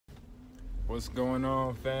What's going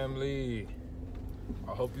on, family?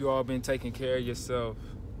 I hope you all been taking care of yourself,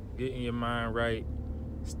 getting your mind right,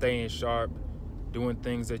 staying sharp, doing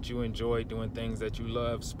things that you enjoy, doing things that you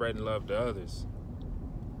love, spreading love to others.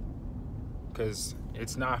 Because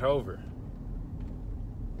it's not over.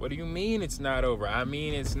 What do you mean it's not over? I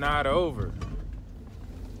mean it's not over.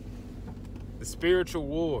 The spiritual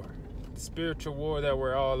war that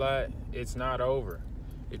we're all at, it's not over.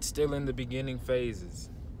 It's still in the beginning phases.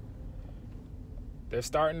 They're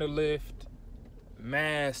starting to lift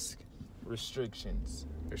mask restrictions.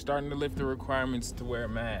 They're starting to lift the requirements to wear a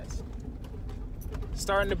mask.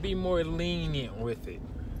 Starting to be more lenient with it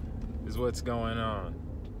is what's going on.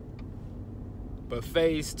 But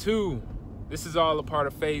phase 2, this is all a part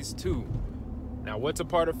of phase 2. Now, what's a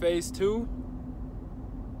part of phase 2?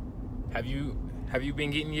 Have you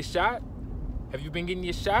been getting your shot? Have you been getting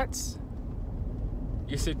your shots?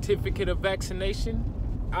 Your certificate of vaccination,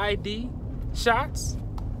 ID, shots?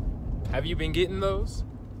 Have you been getting those?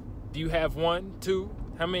 Do you have 1, 2?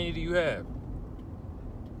 How many do you have?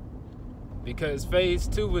 Because phase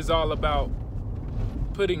 2 is all about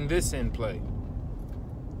putting this in play.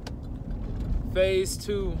 Phase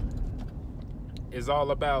 2 is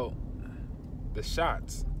all about the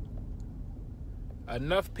shots.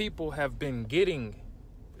 Enough people have been getting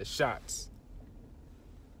the shots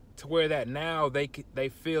to where that now they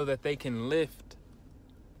feel that they can lift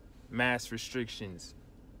mass restrictions.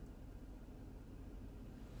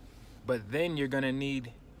 But then you're gonna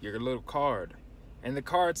need your little card. And the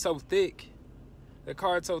card's so thick.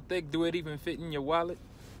 Do it even fit in your wallet?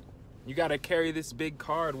 You gotta carry this big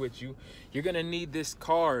card with you. You're gonna need this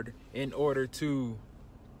card in order to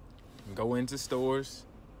go into stores,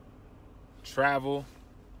 travel,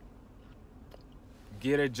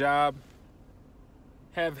 get a job,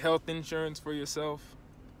 have health insurance for yourself.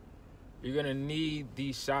 You're gonna need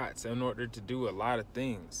these shots in order to do a lot of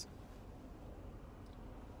things.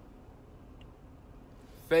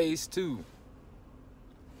 Phase 2.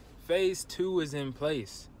 Phase 2 is in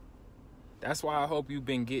place. That's why I hope you've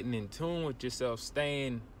been getting in tune with yourself,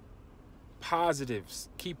 staying positive,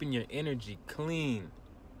 keeping your energy clean.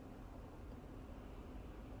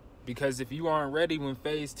 Because if you aren't ready when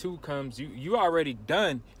phase 2 comes, you already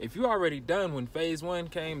done. If you already done when phase 1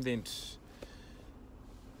 came, then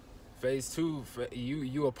phase 2,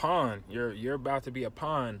 you a pawn. You're about to be a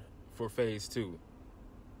pawn for phase 2.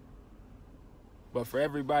 But for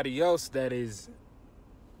everybody else that is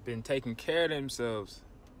been taking care of themselves,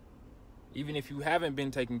 even if you haven't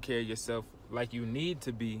been taking care of yourself like you need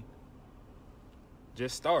to be,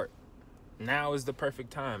 just start. Now is the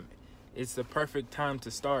perfect time. It's the perfect time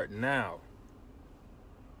to start now.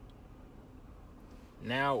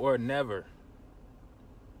 Now or never.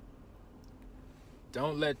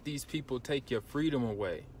 Don't let these people take your freedom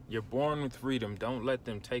away. You're born with freedom. Don't let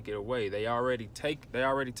them take it away. They already take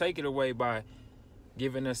it away by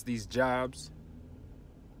giving us these jobs,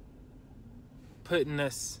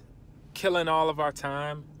 killing all of our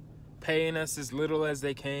time, paying us as little as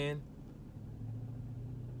they can,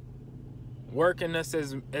 working us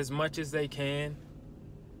as much as they can.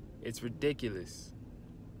 It's ridiculous.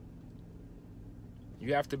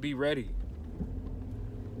 You have to be ready.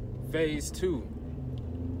 Phase 2.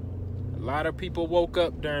 A lot of people woke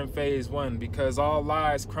up during phase 1 because all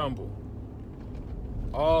lies crumble.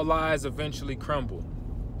 All lies eventually crumble.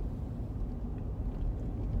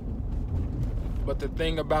 But the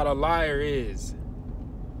thing about a liar is,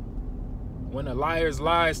 when a liar's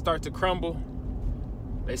lies start to crumble,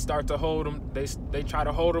 they start to hold them. They try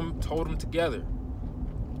to hold them together.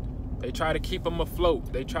 They try to keep them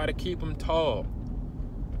afloat. They try to keep them tall.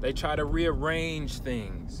 They try to rearrange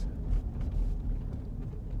things.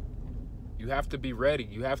 You have to be ready.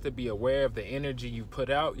 You have to be aware of the energy you put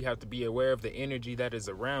out. You have to be aware of the energy that is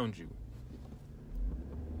around you.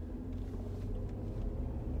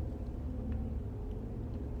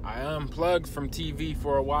 I unplugged from TV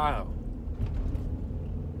for a while.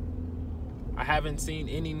 I haven't seen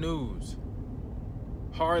any news.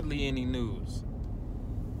 Hardly any news.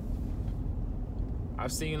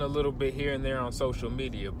 I've seen a little bit here and there on social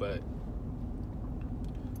media, but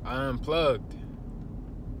I unplugged.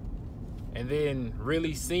 And then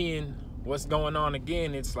really seeing what's going on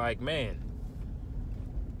again, it's like, man,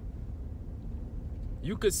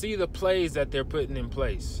 you could see the plays that they're putting in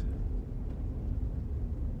place.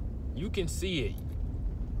 You can see it.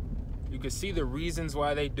 You can see the reasons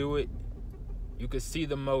why they do it. You can see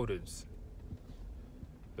the motives.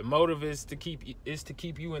 The motive is to keep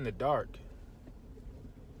you in the dark.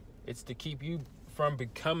 It's to keep you from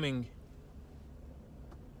becoming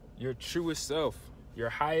your truest self, your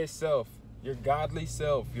highest self, your godly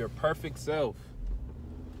self, your perfect self.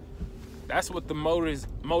 That's what the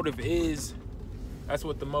motive is. That's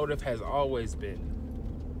what the motive has always been.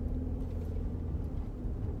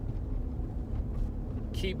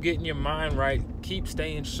 Keep getting your mind right. Keep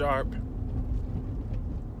staying sharp.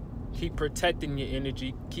 Keep protecting your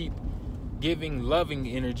energy. Keep giving loving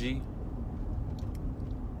energy.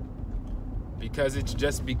 Because it's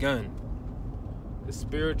just begun. The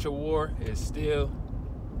spiritual war is still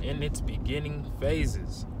in its beginning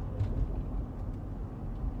phases.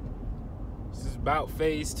 This is about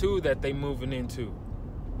phase 2 that they moving into.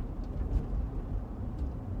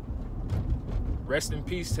 Rest in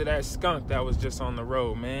peace to that skunk that was just on the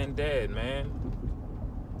road, man. Dead, man.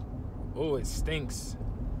 Oh, it stinks.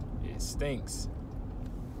 It stinks.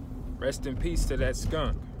 Rest in peace to that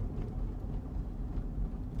skunk.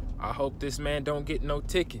 I hope this man don't get no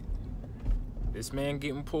ticket. This man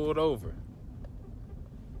getting pulled over.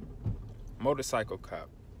 Motorcycle cop.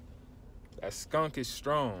 That skunk is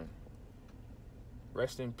strong.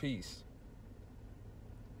 Rest in peace.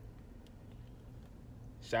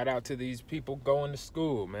 Shout out to these people going to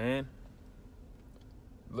school, man.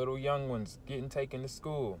 Little young ones getting taken to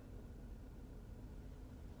school.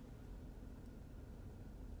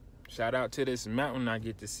 Shout out to this mountain I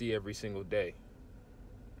get to see every single day.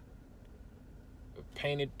 A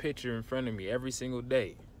painted picture in front of me every single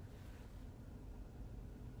day.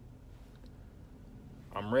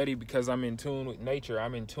 I'm ready because I'm in tune with nature.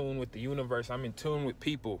 I'm in tune with the universe. I'm in tune with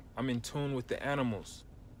people. I'm in tune with the animals.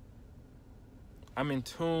 I'm in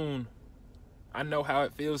tune. I know how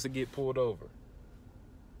it feels to get pulled over.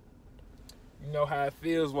 You know how it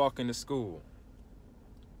feels walking to school.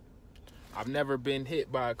 I've never been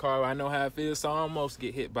hit by a car. I know how it feels to almost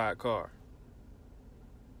get hit by a car.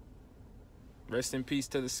 Rest in peace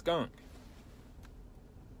to the skunk.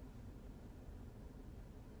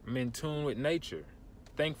 I'm in tune with nature.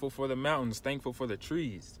 Thankful for the mountains. Thankful for the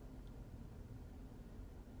trees.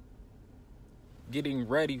 Getting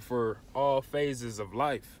ready for all phases of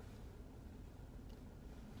life.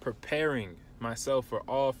 Preparing myself for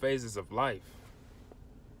all phases of life.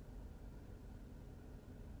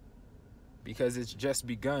 Because it's just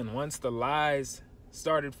begun. Once the lies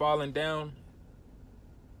started falling down,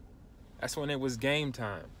 that's when it was game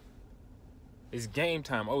time. It's game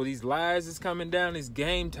time. Oh, these lies is coming down. It's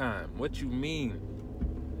game time. What you mean?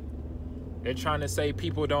 They're trying to say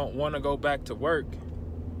people don't want to go back to work.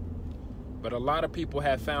 But a lot of people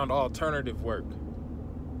have found alternative work.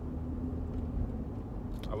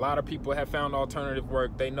 A lot of people have found alternative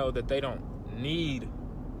work. They know that they don't need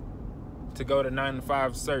to go to 9 to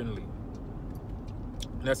 5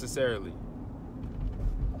 necessarily.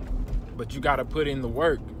 But you got to put in the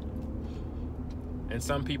work. And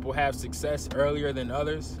some people have success earlier than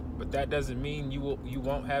others, but that doesn't mean you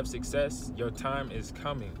won't have success. Your time is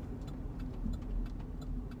coming.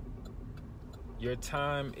 Your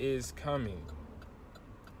time is coming.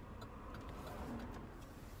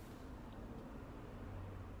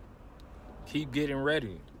 Keep getting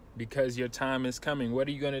ready because your time is coming. What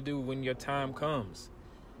are you going to do when your time comes?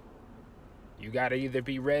 You got to either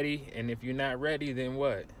be ready, and if you're not ready, then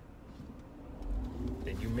what?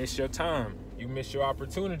 Then you miss your time. You miss your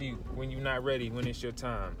opportunity when you're not ready, when it's your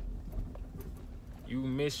time. You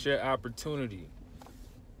miss your opportunity.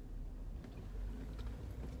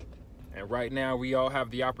 And right now, we all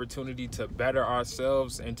have the opportunity to better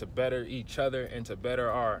ourselves and to better each other and to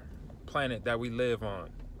better our planet that we live on.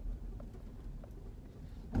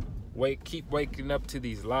 Keep waking up to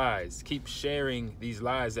these lies. Keep sharing these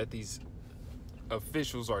lies that these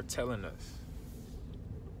officials are telling us.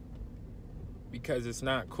 Because it's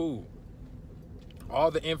not cool.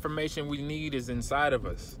 All the information we need is inside of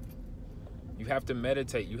us. You have to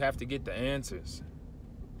meditate. You have to get the answers.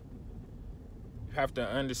 You have to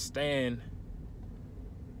understand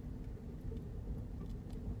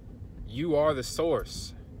you are the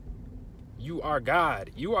source. You are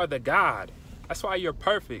God. You are the God. That's why you're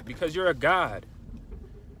perfect, because you're a God.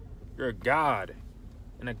 You're a God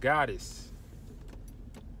and a goddess.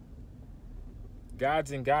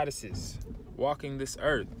 Gods and goddesses walking this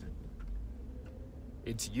earth.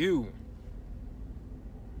 It's you.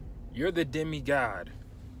 You're the demigod.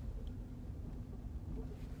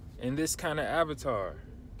 In this kind of avatar,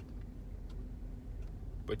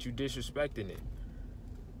 but you disrespecting it.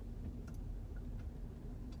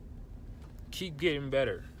 Keep getting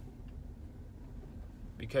better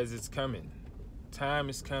because it's coming. Time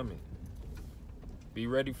is coming. Be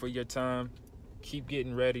ready for your time. Keep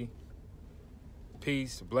getting ready.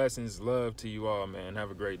 Peace, blessings, love to you all, man.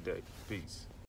 Have a great day. Peace.